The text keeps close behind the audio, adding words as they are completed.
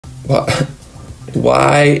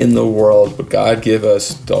Why in the world would God give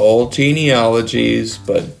us dull genealogies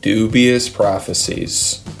but dubious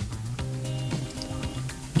prophecies?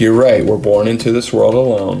 You're right, we're born into this world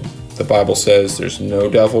alone. The Bible says there's no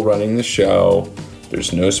devil running the show,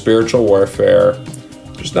 there's no spiritual warfare,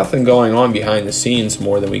 there's nothing going on behind the scenes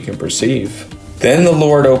more than we can perceive. Then the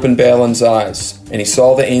Lord opened Balaam's eyes, and he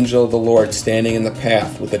saw the angel of the Lord standing in the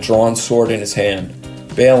path with a drawn sword in his hand.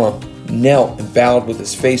 Balaam knelt and bowed with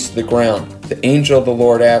his face to the ground. The angel of the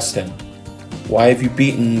Lord asked him, "Why have you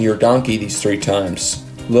beaten your donkey these 3 times?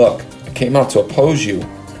 Look, I came out to oppose you,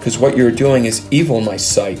 because what you are doing is evil in my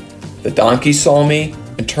sight. The donkey saw me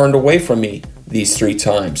and turned away from me these 3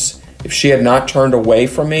 times. If she had not turned away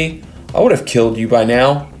from me, I would have killed you by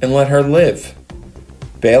now and let her live."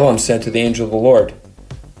 Balaam said to the angel of the Lord,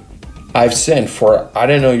 "I've sinned, for I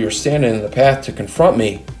didn't know you were standing in the path to confront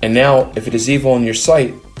me, and now, if it is evil in your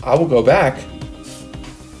sight, I will go back."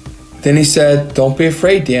 Then he said, "Don't be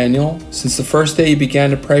afraid, Daniel. Since the first day you began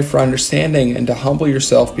to pray for understanding and to humble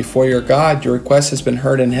yourself before your God, your request has been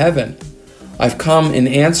heard in heaven. I've come in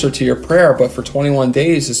answer to your prayer, but for 21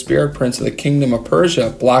 days the spirit prince of the kingdom of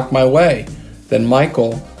Persia blocked my way. Then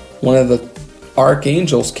Michael, one of the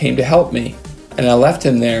archangels, came to help me, and I left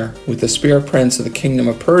him there with the spirit prince of the kingdom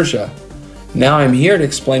of Persia. Now I'm here to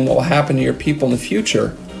explain what will happen to your people in the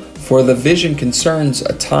future, for the vision concerns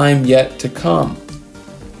a time yet to come."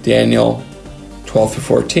 Daniel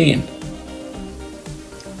 12-14.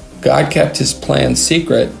 God kept his plan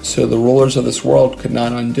secret so the rulers of this world could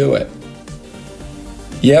not undo it.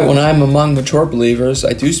 Yet when I am among mature believers,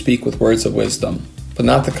 I do speak with words of wisdom, but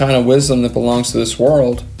not the kind of wisdom that belongs to this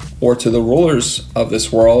world or to the rulers of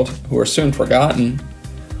this world who are soon forgotten.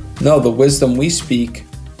 No, the wisdom we speak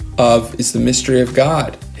of is the mystery of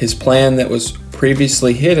God, his plan that was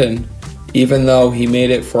previously hidden, even though he made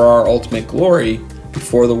it for our ultimate glory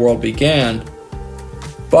before the world began.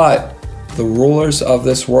 But the rulers of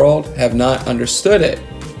this world have not understood it.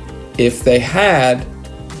 If they had,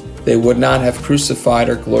 they would not have crucified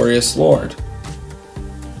our glorious Lord.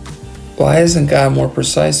 Why isn't God more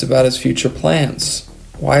precise about his future plans?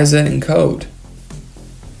 Why is it in code?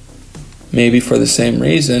 Maybe for the same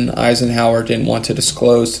reason Eisenhower didn't want to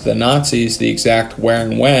disclose to the Nazis the exact where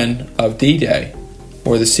and when of D-Day,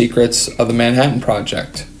 or the secrets of the Manhattan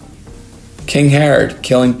Project. King Herod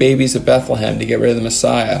killing babies of Bethlehem to get rid of the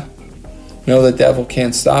Messiah. No, the devil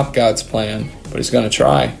can't stop God's plan, but he's going to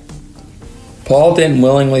try. Paul didn't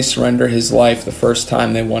willingly surrender his life the first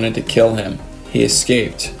time they wanted to kill him. He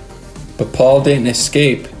escaped. But Paul didn't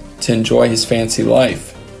escape to enjoy his fancy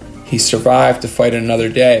life. He survived to fight another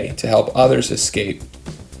day to help others escape.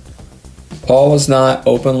 Paul was not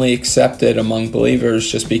openly accepted among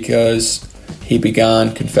believers just because he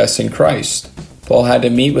began confessing Christ. Paul had to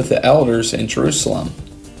meet with the elders in Jerusalem.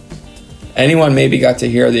 Anyone maybe got to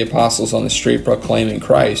hear the apostles on the street proclaiming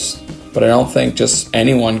Christ, but I don't think just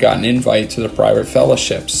anyone got an invite to the private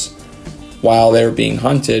fellowships while they were being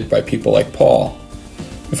hunted by people like Paul.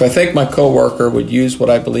 If I think my coworker would use what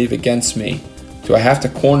I believe against me, do I have to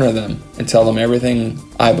corner them and tell them everything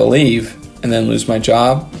I believe and then lose my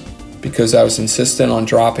job because I was insistent on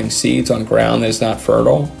dropping seeds on ground that is not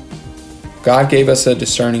fertile? God gave us a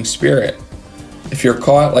discerning spirit. If you're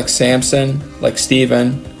caught like Samson, like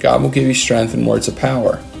Stephen, God will give you strength and words of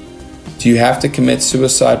power. Do you have to commit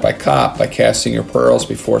suicide by cop by casting your pearls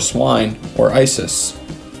before swine or ISIS?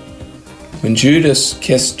 When Judas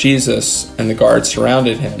kissed Jesus and the guards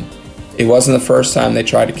surrounded him, it wasn't the first time they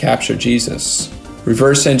tried to capture Jesus.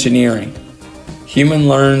 Reverse engineering. Human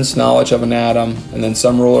learns knowledge of an atom, and then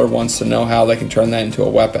some ruler wants to know how they can turn that into a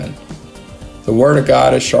weapon. The word of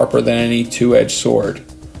God is sharper than any two-edged sword.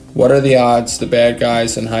 What are the odds the bad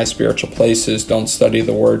guys in high spiritual places don't study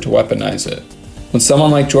the word to weaponize it? When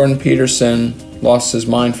someone like Jordan Peterson lost his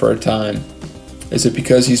mind for a time, is it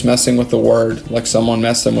because he's messing with the word like someone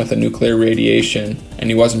messed him with a nuclear radiation and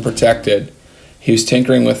he wasn't protected? He was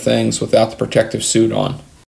tinkering with things without the protective suit on.